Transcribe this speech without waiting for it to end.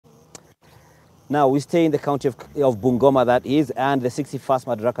Now, we stay in the county of Bungoma, that is, and the 61st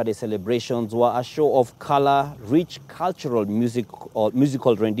Madaraka Day celebrations were a show of color, rich cultural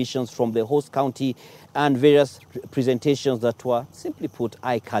musical renditions from the host county and various presentations that were, simply put,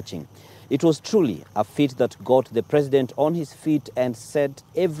 eye-catching. It was truly a feat that got the president on his feet and set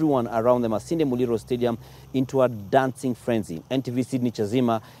everyone around the Masinde Muliro Stadium into a dancing frenzy. NTV Sydney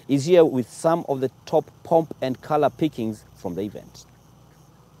Chazima is here with some of the top pomp and color pickings from the event.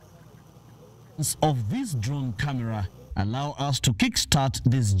 Of this drone camera allow us to kickstart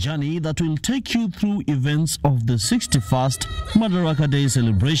this journey that will take you through events of the 61st Madaraka Day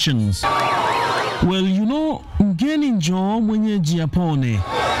celebrations. Well, you know, mgeni njoo mwenyeji apone,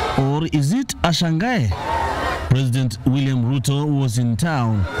 or is it ashangae? President William Ruto was in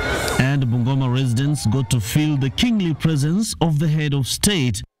town, and Bungoma residents got to feel the kingly presence of the head of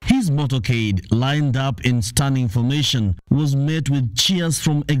state. His motorcade, lined up in stunning formation, was met with cheers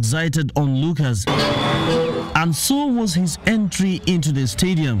from excited onlookers. And so was his entry into the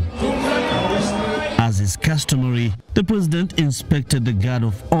stadium. As is customary, the president inspected the guard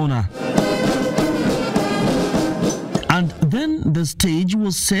of honor. And then the stage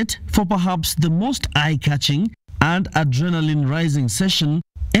was set for perhaps the most eye-catching and adrenaline-rising session,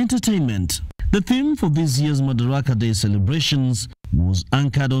 entertainment. The theme for this year's Madaraka Day celebrations was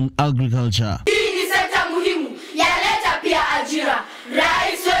anchored on agriculture.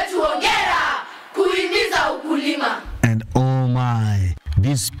 And oh my,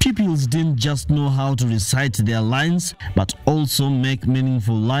 these pupils didn't just know how to recite their lines, but also make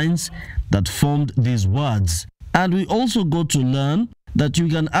meaningful lines that formed these words. And we also got to learn that you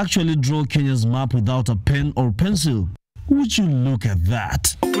can actually draw Kenya's map without a pen or pencil. Would you look at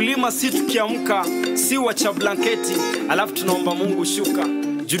that?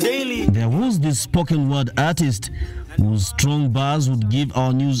 There was this spoken word artist whose strong bars would give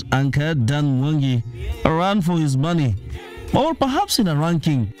our news anchor Dan Mwangi a run for his money. Or perhaps in a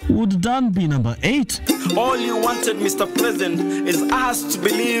ranking, would Dan be number 8? All you wanted, Mr. President, is us to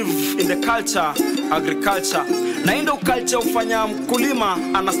believe in the culture, agriculture. Na indo culture ufanya mkulima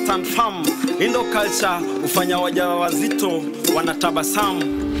anastand firm. Indo culture ufanya wajawazito wanatabasamu.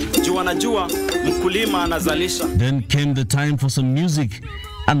 Juu wanajua mkulima anazalisha. Then came the time for some music.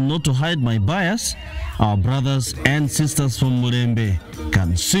 And not to hide my bias, our brothers and sisters from Murembe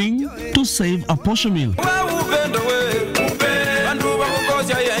can sing to save a portion meal.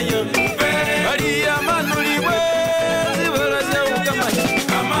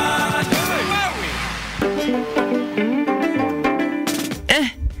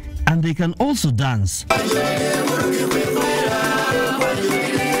 And they can also dance.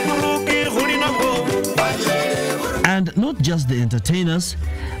 And not just the entertainers,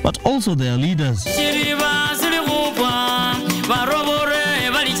 but also their leaders.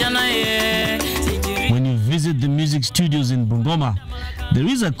 When you visit the music studios in Bungoma, there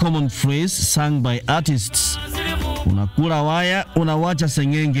is a common phrase sung by artists. Unakula waya, unawacha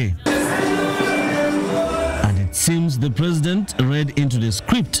sengenge. And it seems the president read into the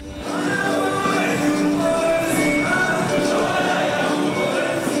script.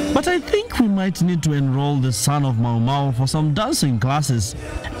 But I think we might need to enroll the son of Mau Mau for some dancing classes.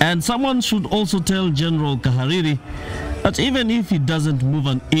 And someone should also tell General Kahariri that even if he doesn't move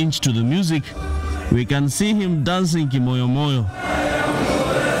an inch to the music, we can see him dancing kimoyo moyo.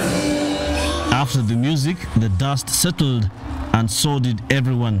 After the music, the dust settled, and so did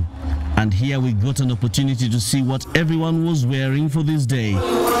everyone. And here we got an opportunity to see what everyone was wearing for this day.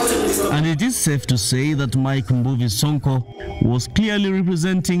 And it is safe to say that Mike Mbuvi Sonko was clearly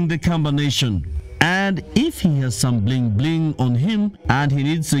representing the Kamba Nation. And if he has some bling bling on him and he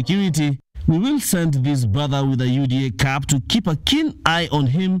needs security, we will send this brother with a UDA cap to keep a keen eye on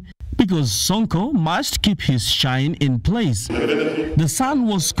him, because Sonko must keep his shine in place. The sun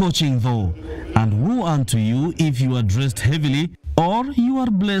was scorching though, and woe unto you if you are dressed heavily or you are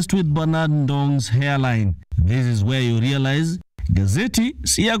blessed with Bernard Ndong's hairline. This is where you realize gazeti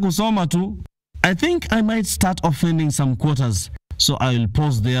siya kusoma tu. I think I might start offending some quarters, so I will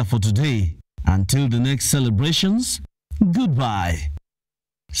pause there for today. Until the next celebrations, goodbye.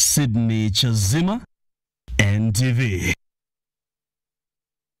 Sydney Chazima, NTV.